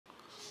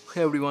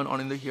Hey everyone,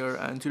 Anindya here,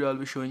 and today I'll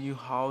be showing you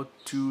how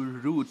to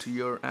root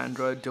your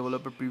Android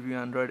Developer Preview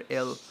Android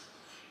L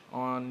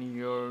on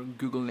your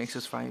Google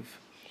Nexus 5.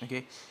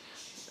 Okay,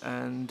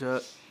 and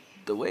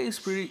the way is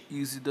pretty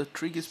easy, the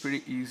trick is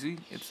pretty easy,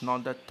 it's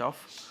not that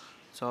tough.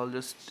 So I'll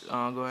just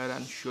go ahead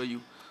and show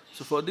you.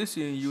 So for this,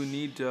 you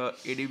need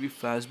ADB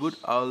Flashboot.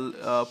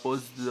 I'll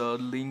post the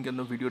link in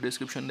the video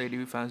description, the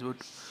ADB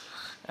Flashboot,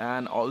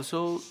 and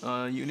also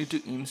you need to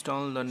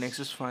install the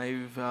Nexus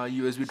 5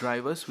 USB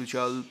drivers, which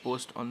I'll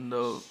post on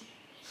the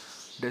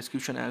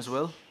description as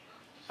well.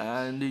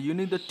 And you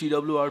need the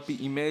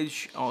TWRP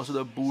image, also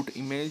the boot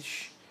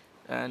image,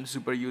 and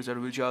super user,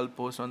 which I'll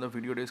post on the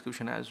video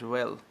description as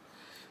well.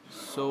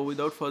 So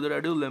without further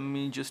ado, let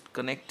me just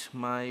connect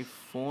my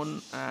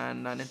phone,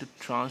 and I need to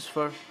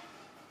transfer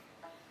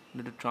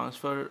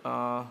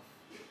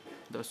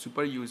the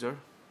super user.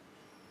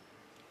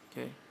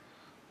 Okay,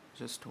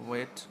 just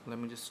wait, let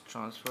me just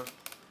transfer.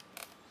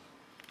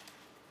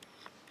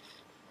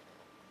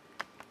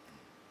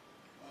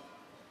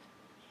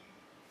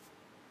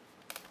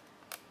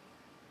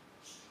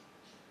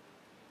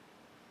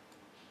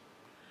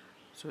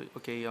 So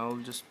okay, I'll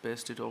just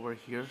paste it over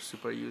here,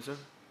 super user,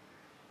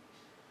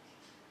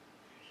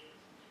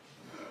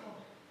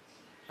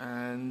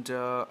 and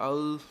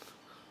I'll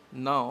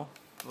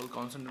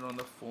concentrate on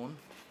the phone.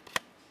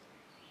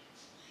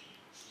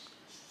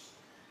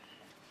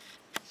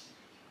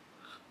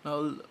 Now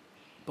I'll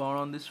power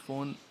on this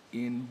phone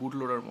in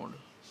bootloader mode.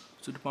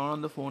 So to power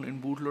on the phone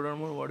in bootloader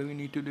mode, what we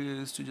need to do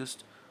is to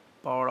just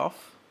power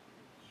off,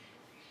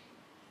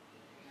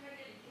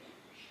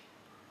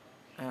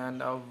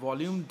 and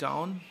volume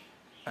down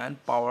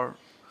and power.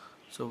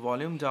 So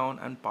volume down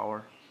and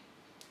power.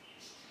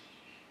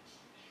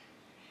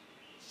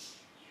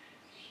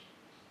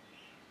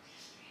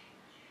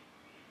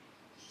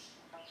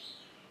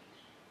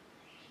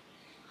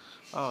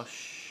 Oh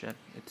shit,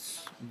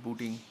 it's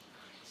booting.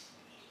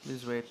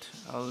 Please wait,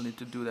 I'll need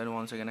to do that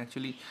once again.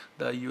 Actually,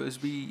 the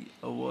USB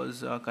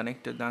was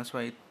connected, that's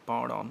why it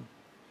powered on.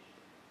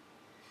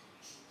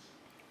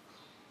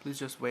 Please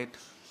just wait.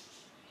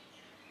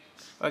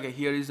 Okay,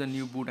 here is the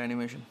new boot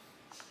animation.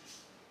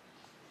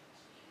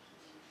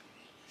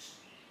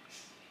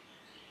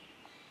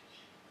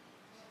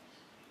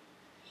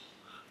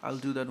 I'll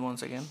do that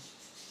once again.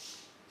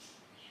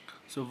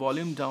 So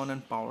volume down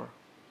and power.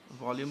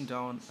 Volume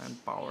down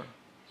and power.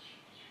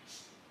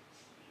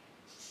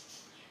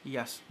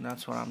 Yes,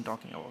 that's what I'm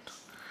talking about.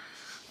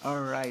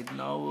 Alright,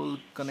 now we'll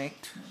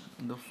connect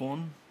the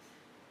phone.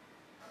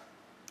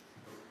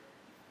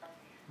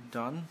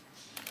 Done.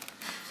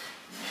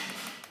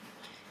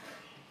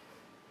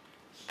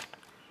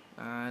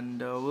 And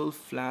we'll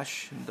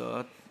flash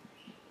the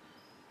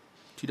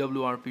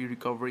TWRP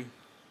recovery.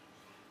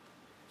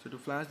 So to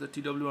flash the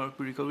TWRP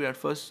recovery, at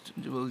first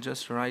we'll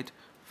just write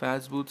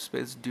fastboot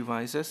space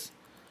devices.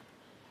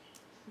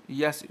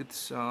 Yes,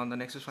 it's the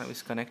Nexus 5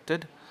 is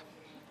connected,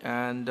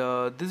 and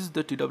this is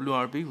the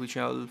TWRP which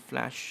I'll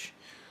flash.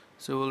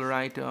 So we'll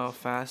write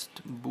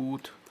fast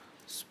boot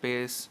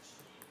space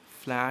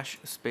flash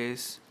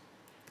space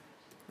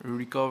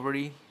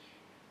recovery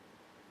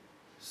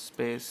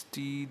space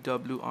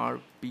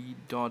twrp.img.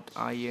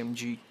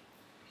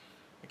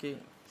 Okay,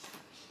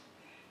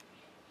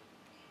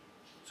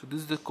 so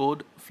this is the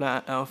code,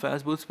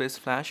 fastboot space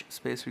flash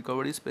space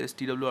recovery space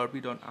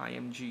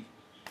twrp.img.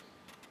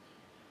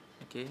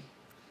 Okay,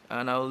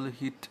 and I will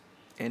hit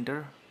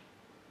enter.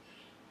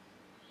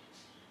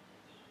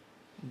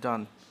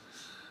 Done.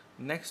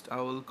 Next I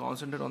will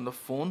concentrate on the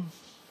phone.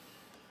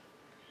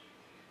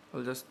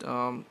 I'll just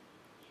unplug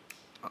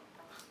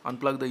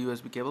the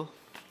USB cable.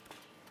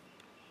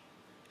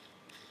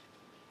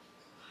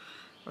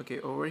 Okay,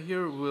 over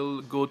here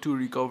we'll go to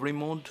recovery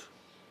mode.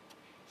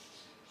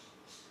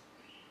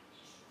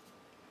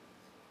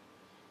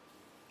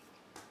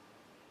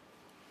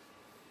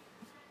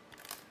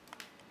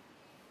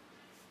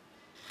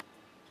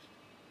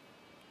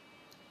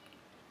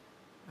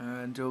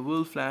 And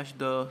we'll flash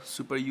the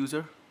super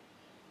user.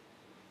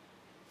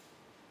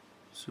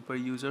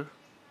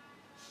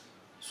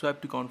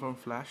 Swipe to confirm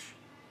flash.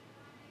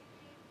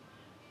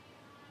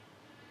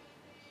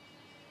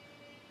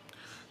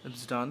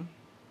 It's done.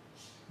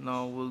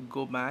 Now we'll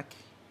go back,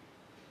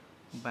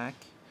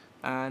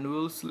 and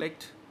we'll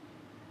select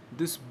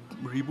this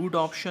reboot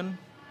option,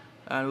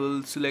 and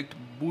we'll select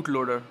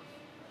bootloader,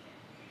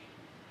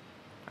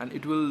 and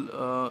it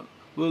will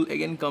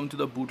again come to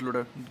the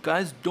bootloader.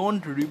 Guys,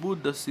 don't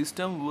reboot the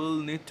system, we'll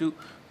need to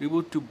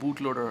reboot to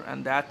bootloader,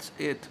 and that's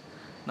it.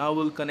 Now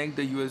we'll connect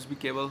the USB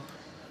cable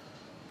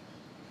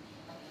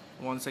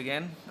once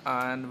again,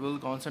 and we'll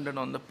concentrate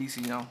on the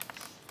PC now.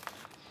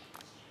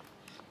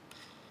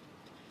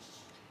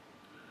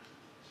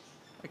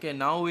 Okay,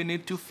 now we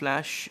need to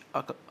flash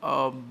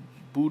a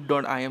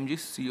boot.img.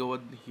 See over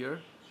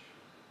here.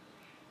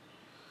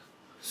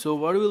 So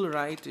what we'll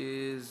write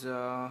is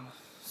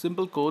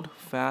simple code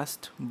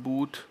fast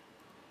boot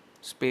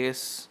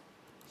space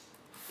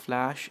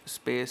flash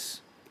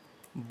space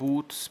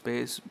boot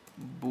space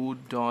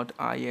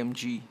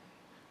boot.img.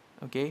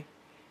 Okay,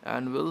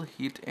 and we'll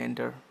hit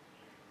enter.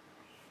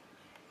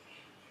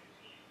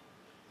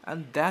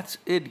 And that's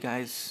it,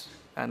 guys.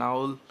 And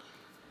I'll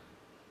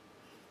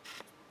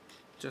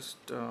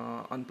just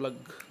unplug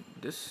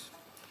this,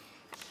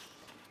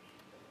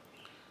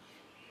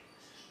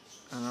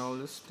 and I'll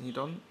just hit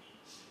on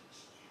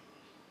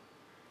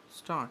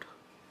start,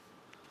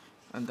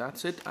 and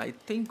that's it. I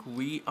think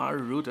we are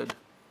rooted.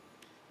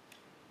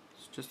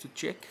 Just to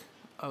check,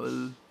 I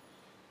will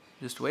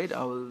just wait.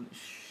 I will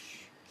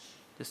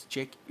just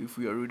check if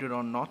we are rooted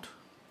or not.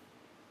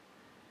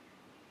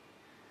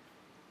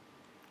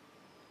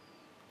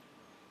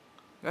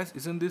 Guys,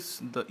 isn't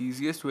this the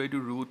easiest way to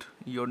root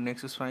your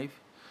Nexus 5?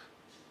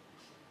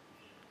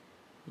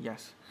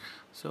 Yes.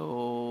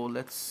 So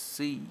let's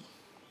see.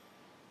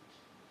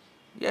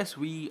 Yes,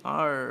 we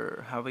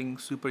are having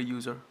super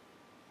user.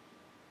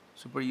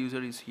 Super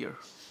user is here.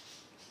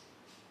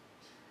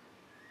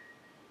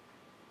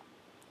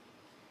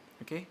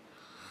 Okay.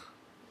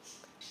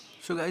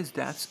 So guys,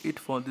 that's it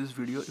for this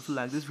video. If you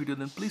like this video,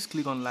 then please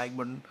click on like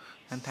button,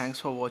 and thanks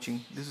for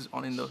watching. This is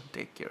Anindya.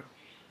 Take care.